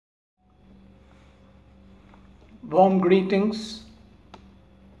Warm greetings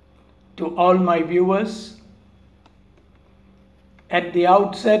to all my viewers. At the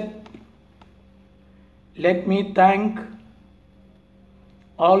outset, let me thank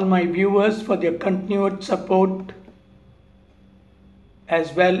all my viewers for their continued support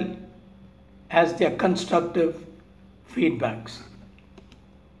as well as their constructive feedbacks.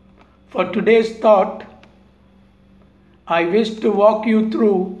 For today's thought, I wish to walk you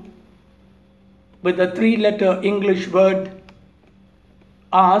through with a three-letter English word,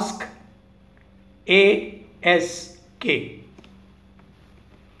 ask, A-S-K.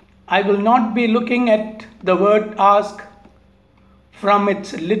 I will not be looking at the word ask from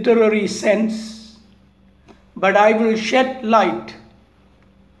its literary sense, but I will shed light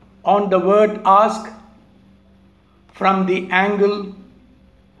on the word ask from the angle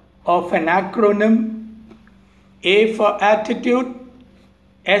of an acronym, A for attitude,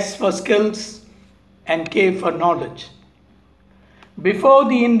 S for skills, and K for knowledge. Before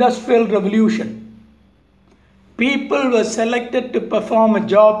the Industrial Revolution, people were selected to perform a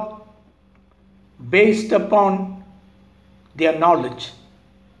job based upon their knowledge.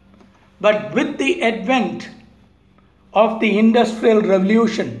 But with the advent of the Industrial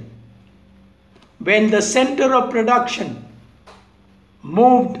Revolution, when the center of production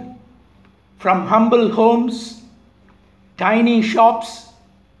moved from humble homes, tiny shops,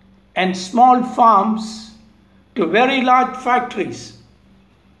 and small farms to very large factories,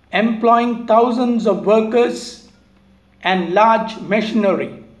 employing thousands of workers and large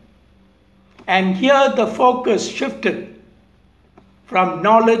machinery. And here the focus shifted from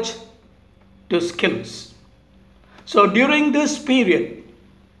knowledge to skills. So during this period,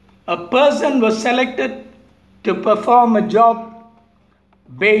 a person was selected to perform a job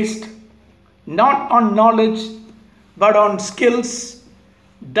based not on knowledge but on skills,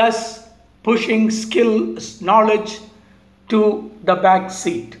 thus pushing knowledge to the back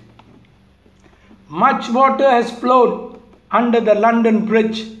seat. Much water has flowed under the London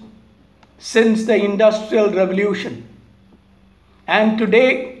Bridge since the Industrial Revolution. And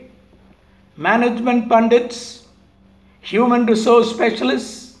today, management pundits, human resource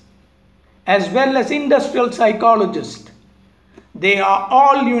specialists, as well as industrial psychologists, they are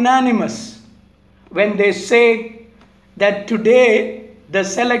all unanimous when they say that today the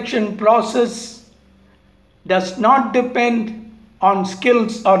selection process does not depend on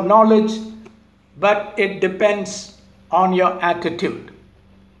skills or knowledge, but it depends on your attitude,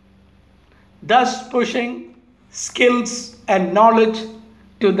 thus pushing skills and knowledge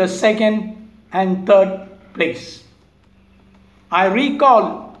to the second and third place. I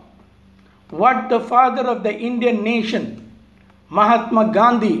recall what the father of the Indian nation, Mahatma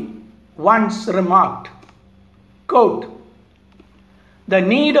Gandhi, once remarked, quote, "The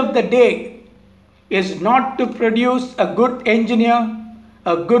need of the day is not to produce a good engineer,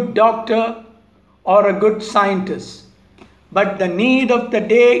 a good doctor, or a good scientist, but the need of the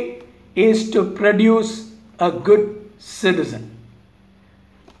day is to produce a good citizen."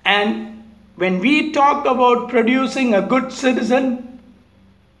 And when we talk about producing a good citizen,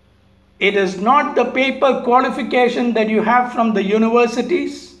 it is not the paper qualification that you have from the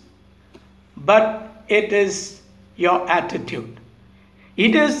universities, but it is your attitude.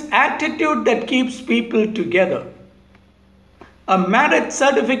 It is attitude that keeps people together. A marriage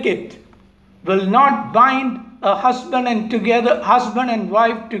certificate will not bind a husband and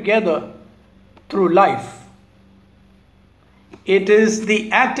wife together through life. It is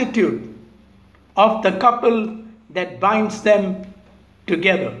the attitude of the couple that binds them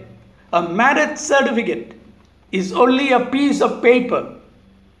together. A marriage certificate is only a piece of paper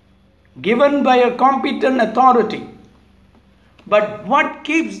given by a competent authority. But what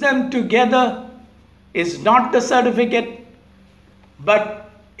keeps them together is not the certificate,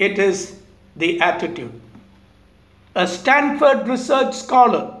 but it is the attitude. A Stanford research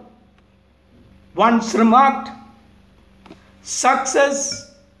scholar once remarked,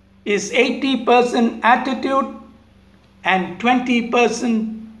 "Success is 80% attitude and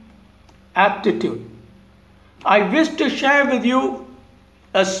 20% aptitude." I wish to share with you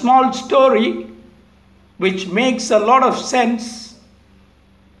a small story which makes a lot of sense,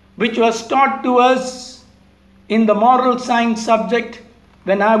 which was taught to us in the moral science subject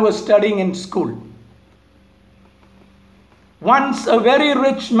when I was studying in school. Once a very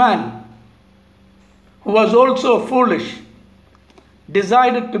rich man, who was also foolish,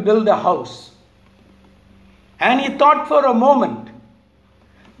 decided to build a house. And he thought for a moment,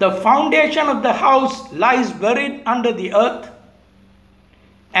 the foundation of the house lies buried under the earth,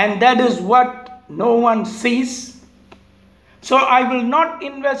 and that is what no one sees. So I will not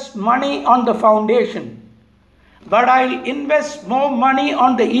invest money on the foundation. but I'll invest more money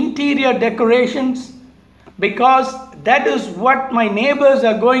on the interior decorations because that is what my neighbors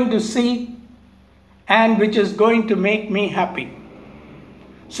are going to see and which is going to make me happy.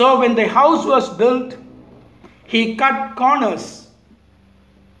 So when the house was built, he cut corners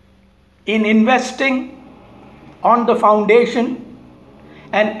in investing on the foundation,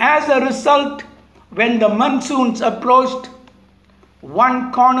 and as a result, when the monsoons approached,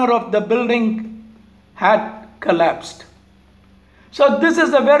 one corner of the building had collapsed. So this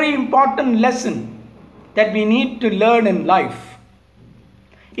is a very important lesson that we need to learn in life.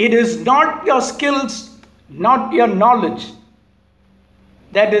 It is not your skills, not your knowledge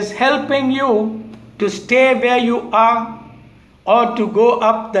that is helping you to stay where you are or to go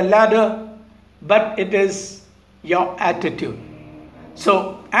up the ladder, but it is your attitude.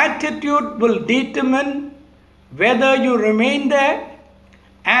 So attitude will determine whether you remain there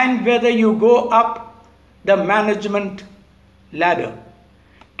and whether you go up the management ladder.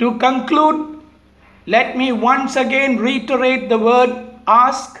 To conclude, let me once again reiterate the word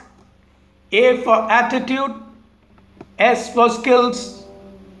ask. A for attitude, S for skills,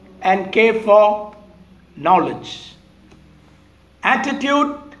 and K for knowledge.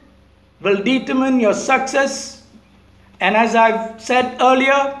 Attitude will determine your success, and as I've said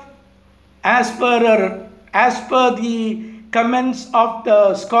earlier, as per the comments of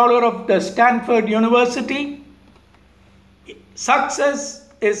the scholar of the Stanford University, success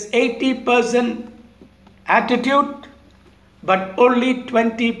is 80% attitude, but only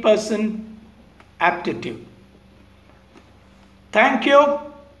 20% aptitude. Thank you,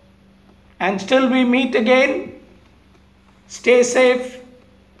 and till we meet again, stay safe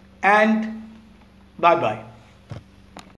and bye-bye.